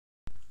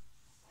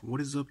What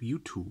is up,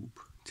 YouTube?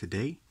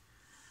 Today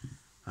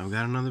I've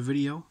got another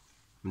video.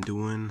 I'm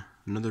doing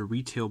another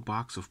retail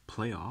box of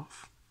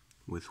playoff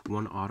with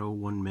one auto,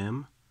 one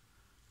mem.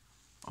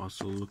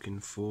 Also looking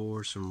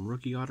for some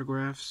rookie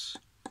autographs.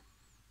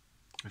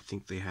 I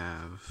think they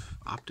have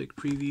Optic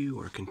preview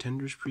or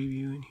Contenders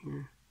preview in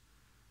here.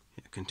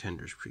 Yeah,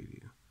 Contenders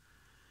preview.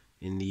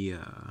 In the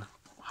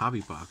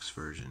hobby box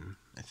version,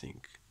 I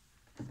think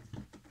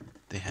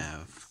they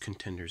have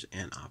Contenders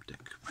and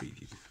Optic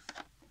preview.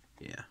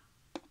 Yeah.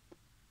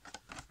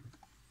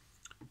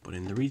 But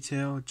in the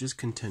retail, just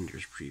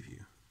Contenders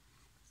preview.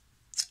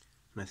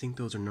 And I think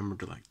those are numbered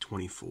to like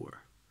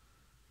 24.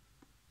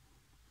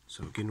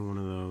 So getting one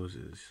of those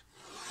is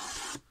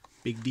a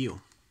big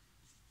deal.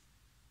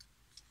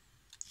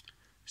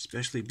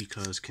 Especially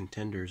because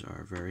Contenders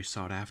are very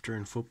sought after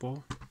in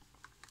football.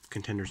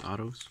 Contenders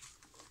autos.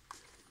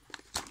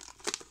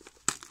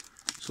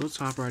 So let's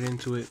hop right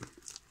into it.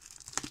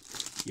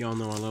 Y'all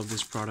know I love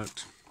this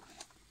product.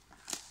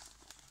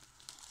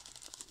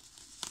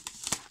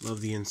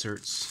 Love the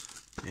inserts,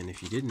 and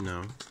if you didn't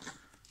know,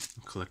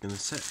 I'm collecting the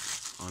set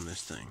on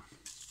this thing.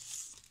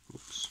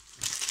 Oops.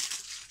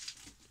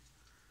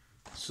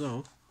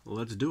 So,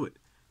 let's do it.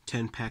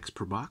 10 packs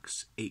per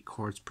box, 8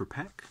 cards per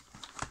pack.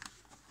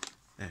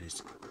 That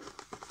is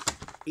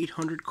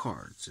 800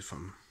 cards, if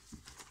I'm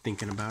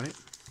thinking about it.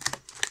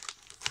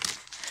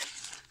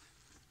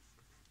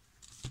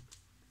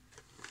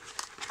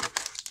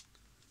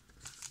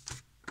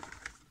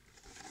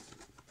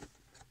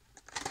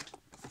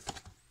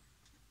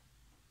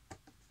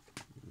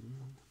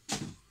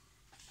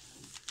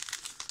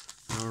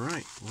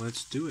 Alright,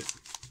 let's do it.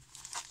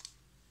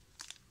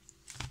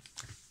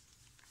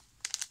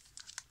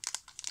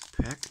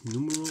 Pack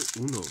numero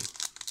uno.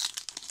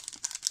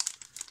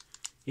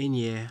 And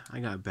yeah, I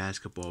got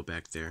basketball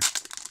back there.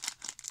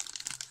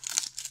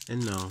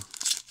 And no,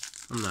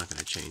 I'm not going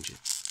to change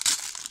it.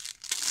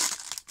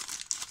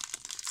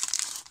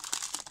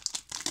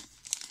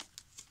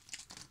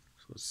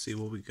 So let's see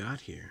what we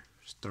got here.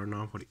 Starting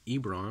off with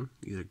Ebron.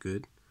 These are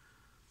good.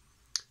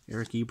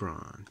 Eric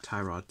Ebron,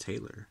 Tyrod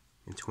Taylor,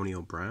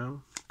 Antonio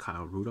Brown,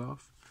 Kyle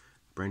Rudolph,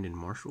 Brandon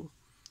Marshall,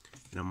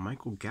 and a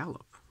Michael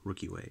Gallup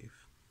rookie wave.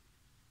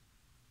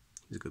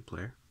 He's a good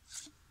player.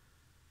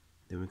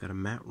 Then we got a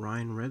Matt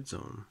Ryan red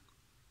zone.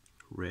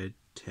 Red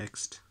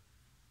text,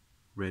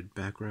 red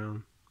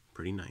background,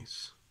 pretty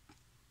nice.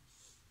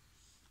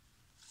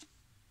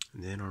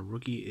 And then our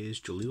rookie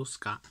is Jaleel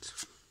Scott.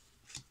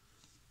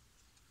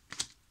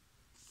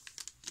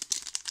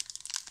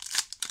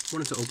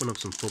 Wanted to open up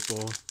some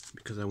football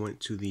because I went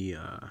to the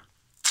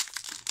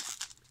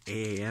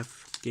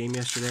AAF game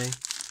yesterday,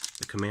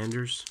 the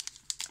Commanders,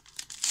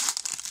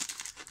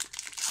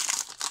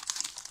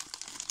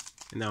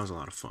 and that was a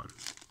lot of fun.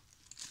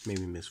 Made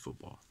me miss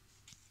football.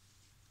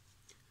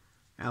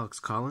 Alex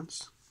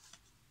Collins,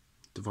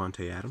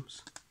 Devontae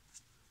Adams,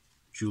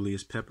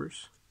 Julius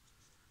Peppers,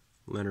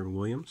 Leonard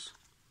Williams,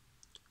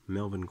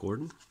 Melvin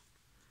Gordon.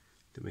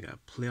 Then we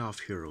got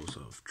playoff heroes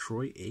of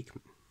Troy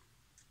Aikman.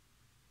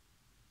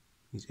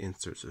 These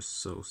inserts are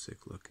so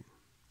sick looking.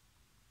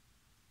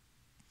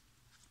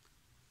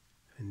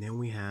 And then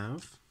we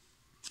have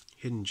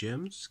Hidden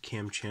Gems,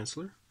 Cam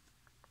Chancellor.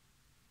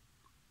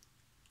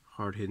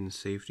 Hard Hidden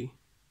Safety.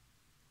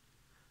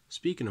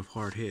 Speaking of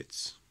hard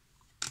hits,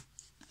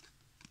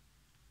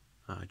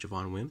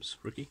 Javon Wims,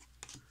 rookie.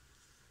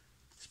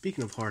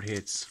 Speaking of hard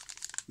hits,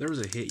 there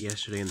was a hit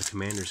yesterday in the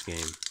Commanders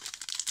game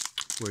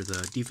where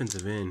the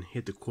defensive end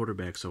hit the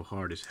quarterback so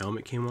hard his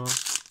helmet came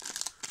off.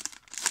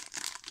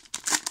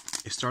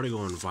 It started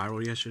going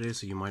viral yesterday,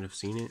 so you might have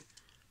seen it.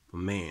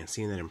 But man,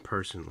 seeing that in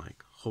person,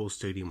 like, whole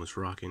stadium was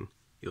rocking.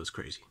 It was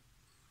crazy.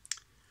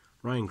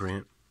 Ryan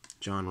Grant,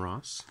 John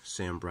Ross,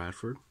 Sam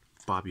Bradford,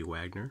 Bobby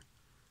Wagner,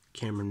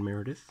 Cameron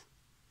Meredith,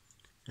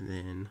 and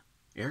then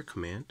Air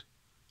Command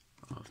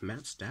of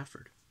Matt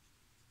Stafford.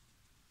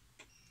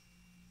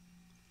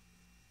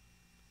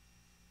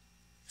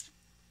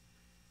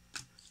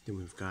 Then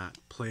we've got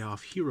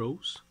Playoff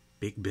Heroes,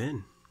 Big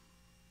Ben.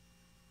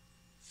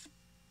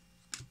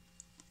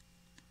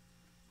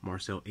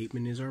 Marcel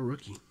Aitman is our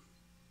rookie.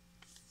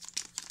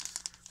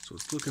 So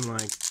it's looking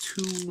like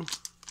 2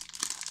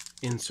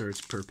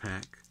 inserts per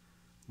pack,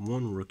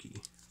 1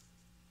 rookie.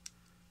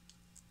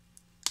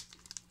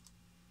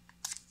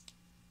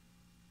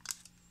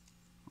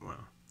 Wow.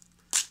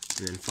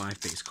 And then 5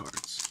 base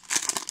cards.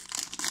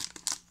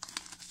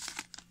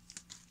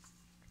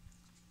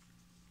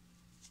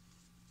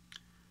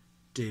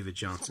 David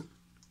Johnson,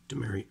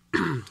 Demaryius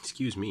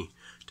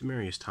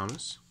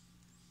Thomas,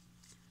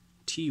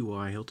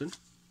 T.Y. Hilton,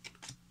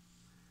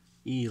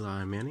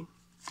 Eli Manning,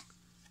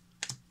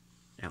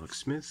 Alex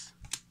Smith,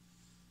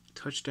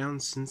 Touchdown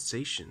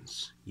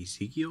Sensations,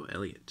 Ezekiel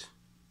Elliott.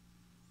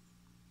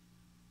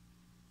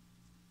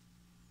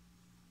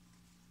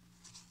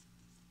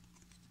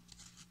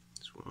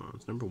 This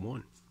one's number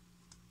 1.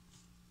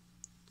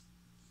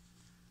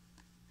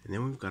 And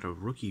then we've got a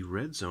rookie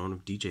red zone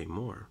of DJ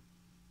Moore.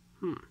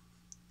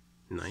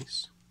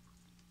 Nice.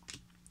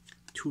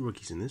 2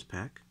 rookies in this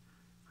pack.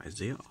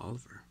 Isaiah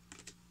Oliver.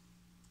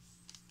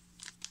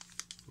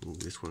 Ooh,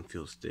 this one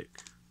feels thick.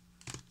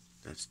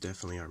 That's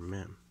definitely our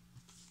mem.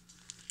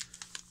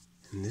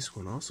 And this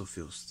one also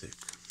feels thick.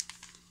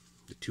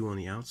 The two on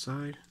the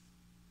outside.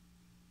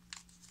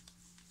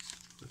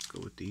 Let's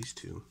go with these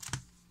two.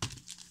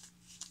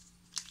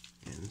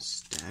 And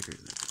stagger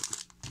them.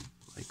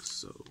 Like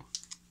so.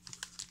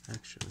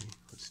 Actually,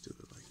 let's do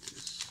it like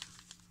this.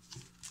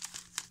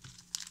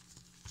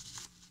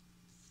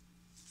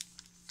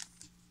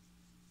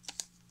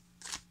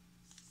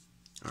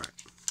 Alright.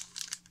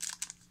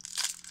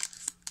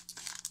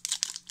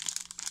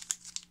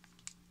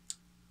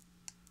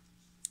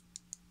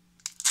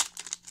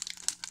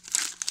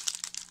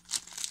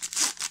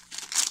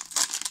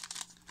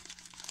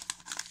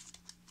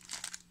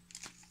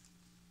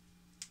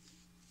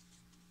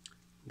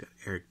 We got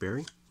Eric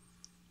Berry,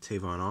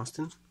 Tavon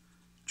Austin,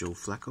 Joe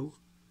Flacco,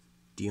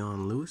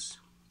 Dion Lewis,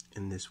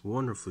 and this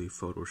wonderfully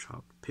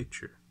photoshopped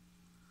picture.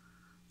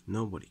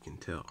 Nobody can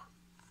tell.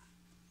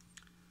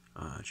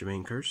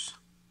 Jermaine Kearse,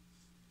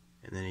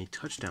 and then a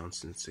touchdown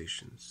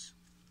sensations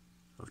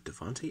of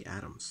Devontae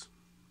Adams.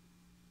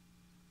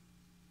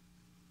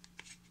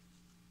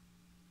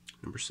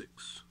 Number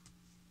 6.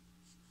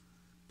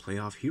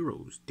 Playoff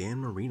Heroes, Dan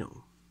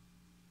Marino.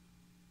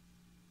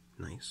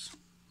 Nice.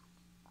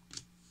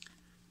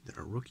 Then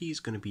our rookie is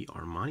going to be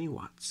Armani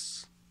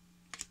Watts.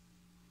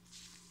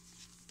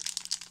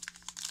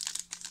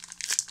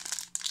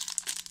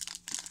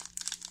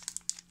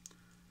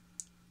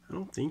 I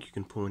don't think you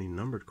can pull any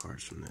numbered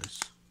cards from this,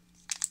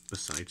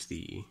 besides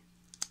the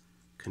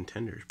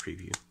Contenders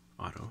preview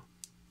auto.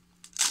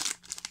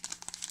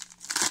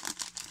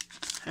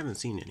 Haven't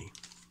seen any.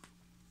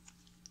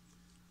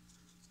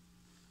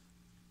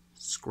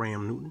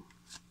 Scram Newton,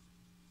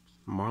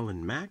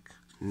 Marlon Mack,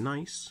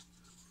 nice.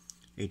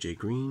 AJ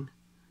Green,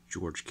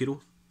 George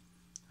Kittle,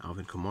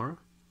 Alvin Kamara.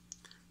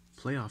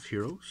 Playoff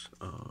Heroes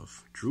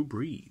of Drew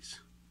Brees.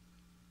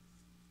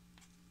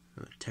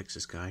 Another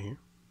Texas guy here.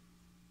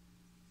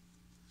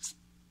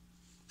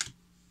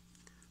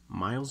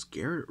 Myles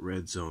Garrett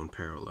Red Zone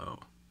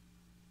Parallel.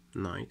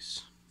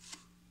 Nice.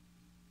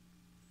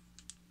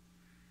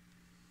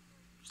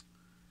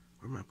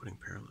 Where am I putting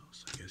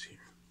parallels? I guess here.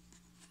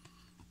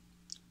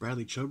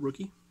 Bradley Chubb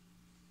rookie.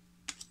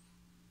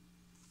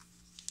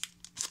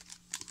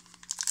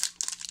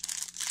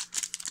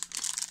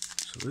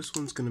 So this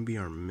one's going to be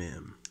our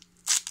mem.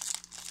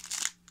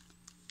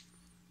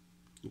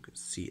 You can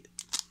see it.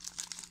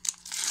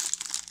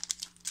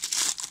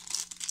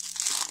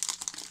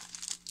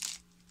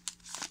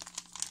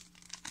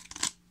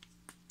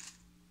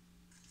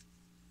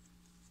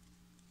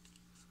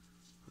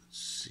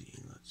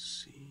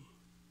 Let's see.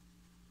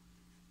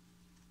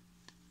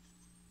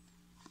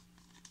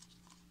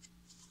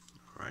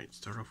 Alright,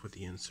 start off with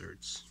the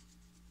inserts.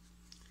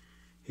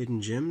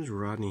 Hidden Gems,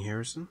 Rodney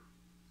Harrison.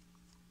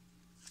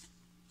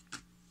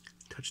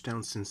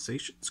 Touchdown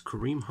Sensations,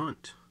 Kareem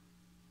Hunt.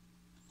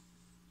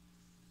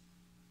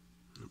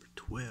 Number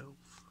 12.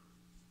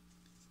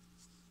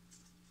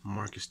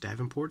 Marcus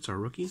Davenport's our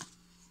rookie.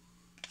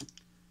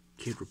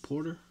 Kid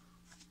Reporter.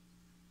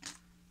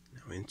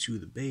 Now into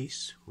the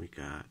base, we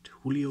got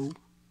Julio,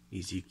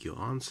 Ezekiel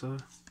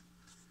Ansah,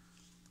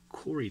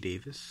 Corey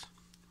Davis,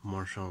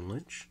 Marshawn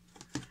Lynch.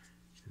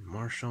 And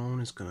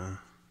Marshawn is going to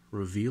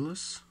reveal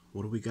us.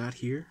 What do we got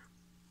here?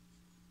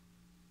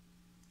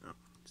 Oh,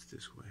 it's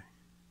this way.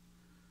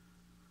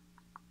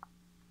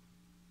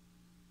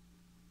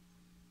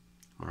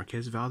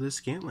 Marquez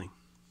Valdes-Scantling.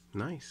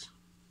 Nice.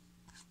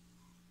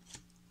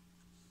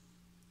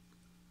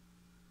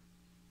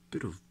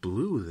 Bit of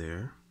blue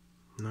there.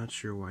 Not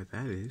sure why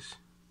that is.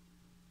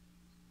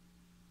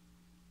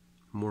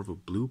 More of a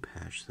blue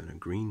patch than a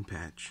green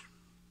patch.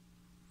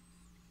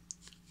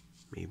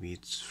 Maybe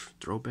it's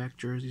throwback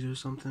jerseys or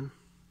something.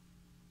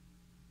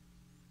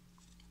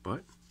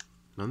 But,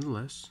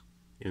 nonetheless,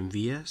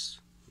 MVS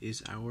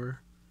is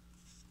our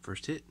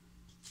first hit.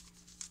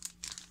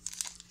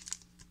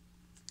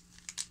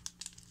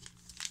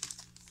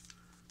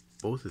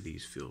 Both of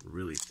these feel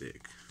really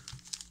thick.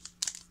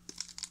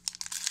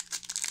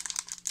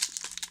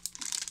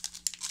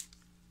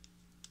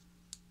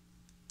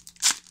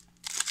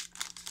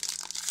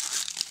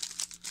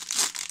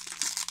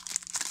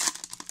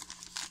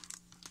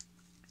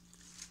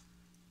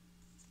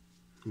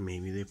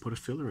 Maybe they put a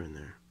filler in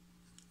there.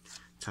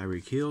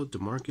 Tyreek Hill,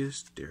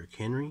 DeMarcus, Derrick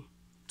Henry,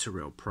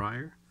 Terrell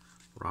Pryor,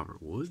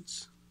 Robert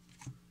Woods,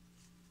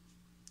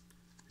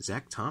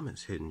 Zach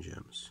Thomas, Hidden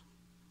Gems.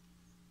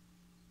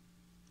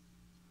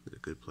 He's a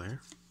good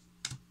player.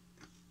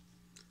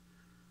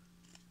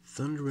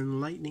 Thunder and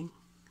Lightning,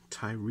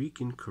 Tyreek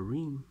and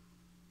Kareem.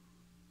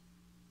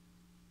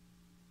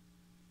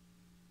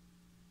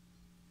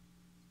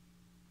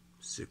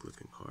 Sick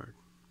looking card.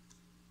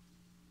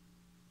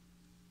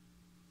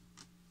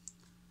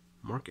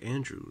 Mark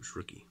Andrews,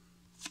 rookie.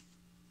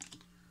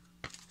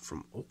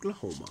 From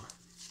Oklahoma.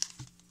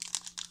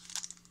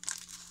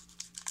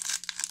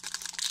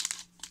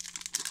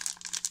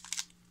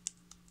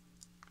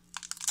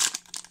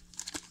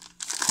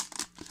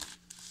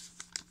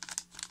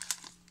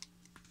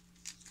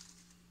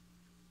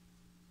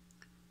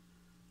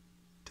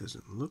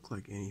 Doesn't look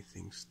like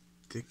anything's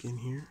thick in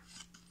here.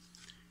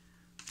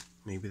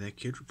 Maybe that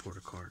Kid Reporter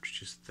card's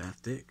just that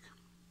thick.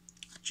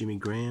 Jimmy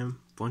Graham,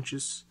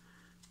 Funchess,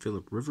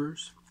 Phillip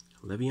Rivers,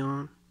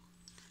 Le'Veon,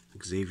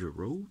 Xavier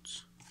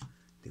Rhodes.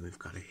 Then we've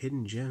got a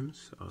Hidden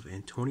Gems of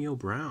Antonio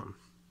Brown.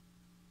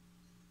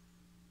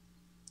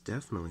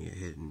 Definitely a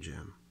hidden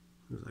gem.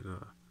 It was like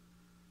a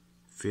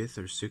 5th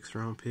or 6th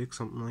round pick,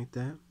 something like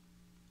that.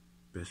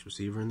 Best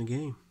receiver in the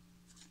game.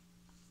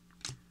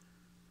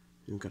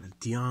 We've got a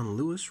Dion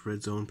Lewis,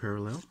 Red Zone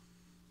Parallel.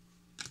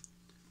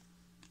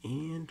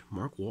 And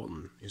Mark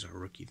Walton is our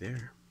rookie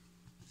there.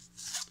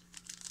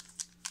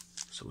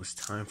 So it's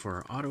time for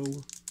our auto.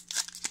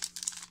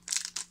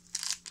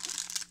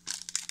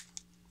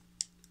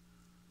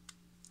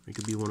 We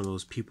could be one of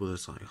those people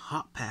that's like,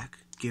 hot pack,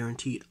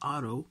 guaranteed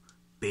auto,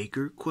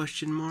 Baker,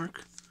 question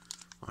mark,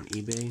 on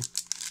eBay.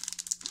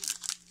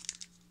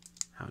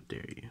 How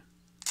dare you.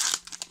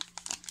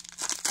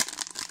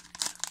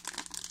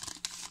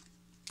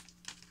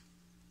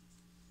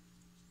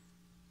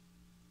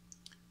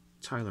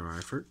 Tyler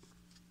Eifert,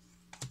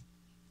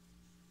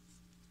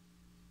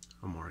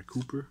 Amari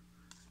Cooper,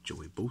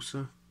 Joey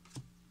Bosa.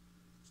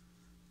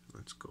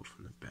 Let's go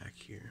from the back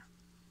here.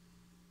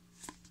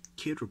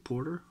 Kid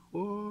Reporter,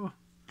 oh,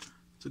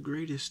 it's the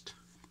greatest.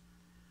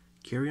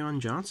 Kerryon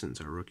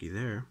Johnson's our rookie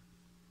there.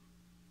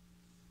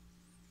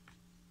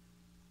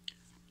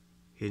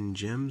 Hidden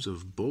Gems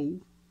of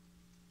Bo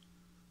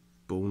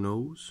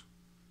Nose.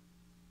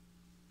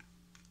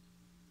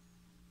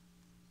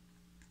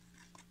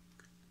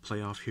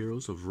 Playoff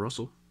Heroes of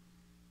Russell.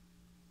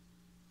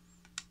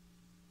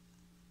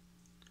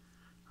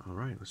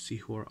 Alright, let's see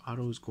who our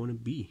auto is going to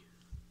be.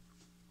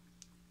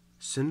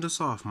 Send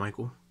us off,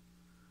 Michael.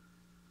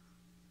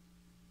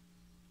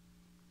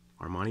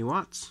 Armani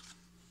Watts.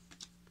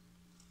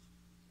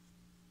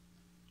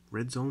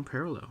 Red Zone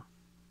Parallel.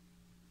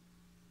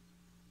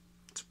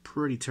 It's a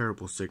pretty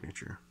terrible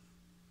signature.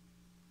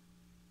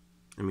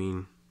 I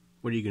mean,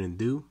 what are you going to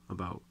do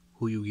about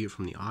who you get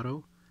from the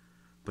auto?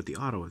 But the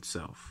auto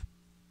itself,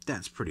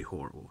 that's pretty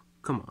horrible.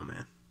 Come on,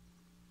 man.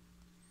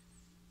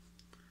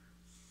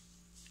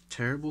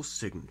 Terrible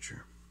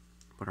signature.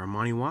 But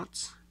Armani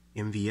Watts,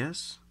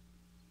 MVS,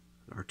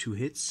 our 2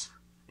 hits,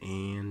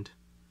 and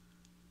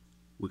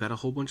we got a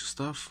whole bunch of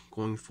stuff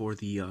going for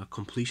the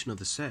completion of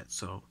the set,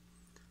 so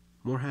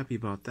more happy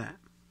about that.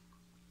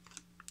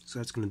 So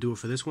that's going to do it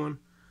for this one.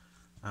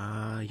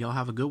 Y'all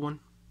have a good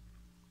one.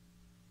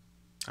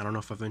 I don't know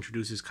if I've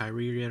introduced this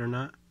Kyrie yet or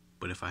not,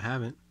 but if I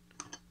haven't,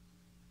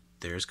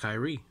 there's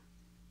Kyrie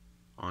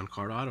on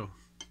card auto.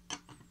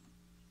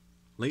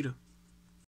 Later.